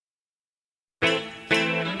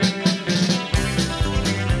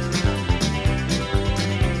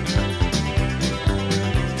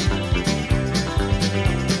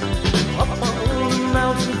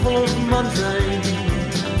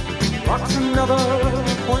another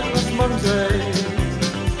pointless Monday.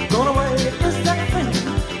 Gone away is that thing,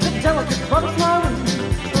 the delicate butterfly wing.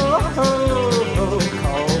 Oh, oh, oh,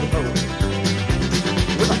 cold hope.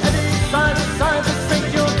 With a heavy side to side to sink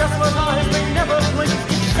your desolate eyes, they never blink.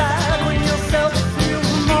 Sad when yourself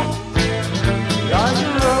feels more. I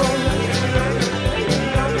know.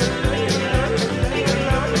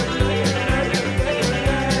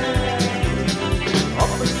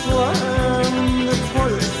 Up the slam, the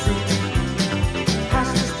toilet seat.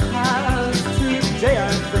 Past is past today, I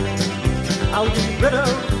think. I'll get rid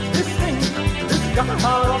of this thing, this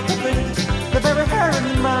god-awful thing, the very hair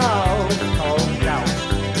in my mouth called doubt.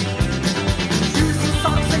 Shoes and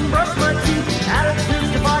socks and brush my teeth, attitudes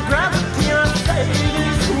defy gravity, I say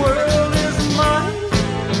this world is mine.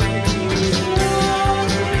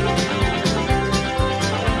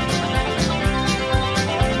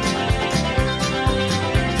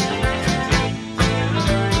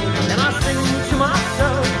 And I sing to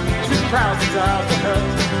myself, too proud to drive to hell.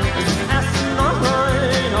 Asking on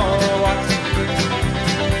mine or what?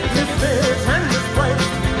 Misfits and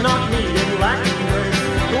misplaced, not needed, lacking grace.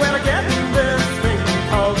 Where to get this thing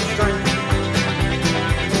called strength?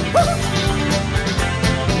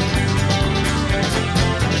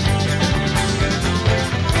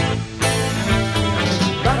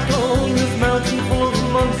 Back on this mountain full of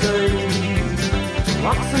Monday,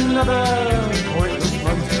 rocks another pointless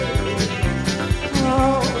Monday.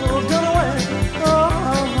 Oh, gone away, oh,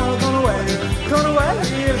 gone away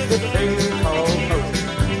is the thing called hope.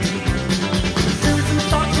 Shoes and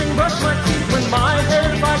socks and brush my teeth when my hair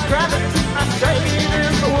defies gravity. I say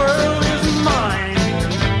this world is mine.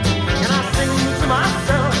 And I sing to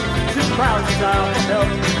myself, too proud to dial for help.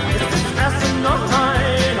 Is this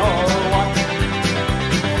asinine or what?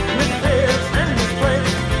 Misfits and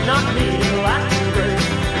misplaced, not needing lack.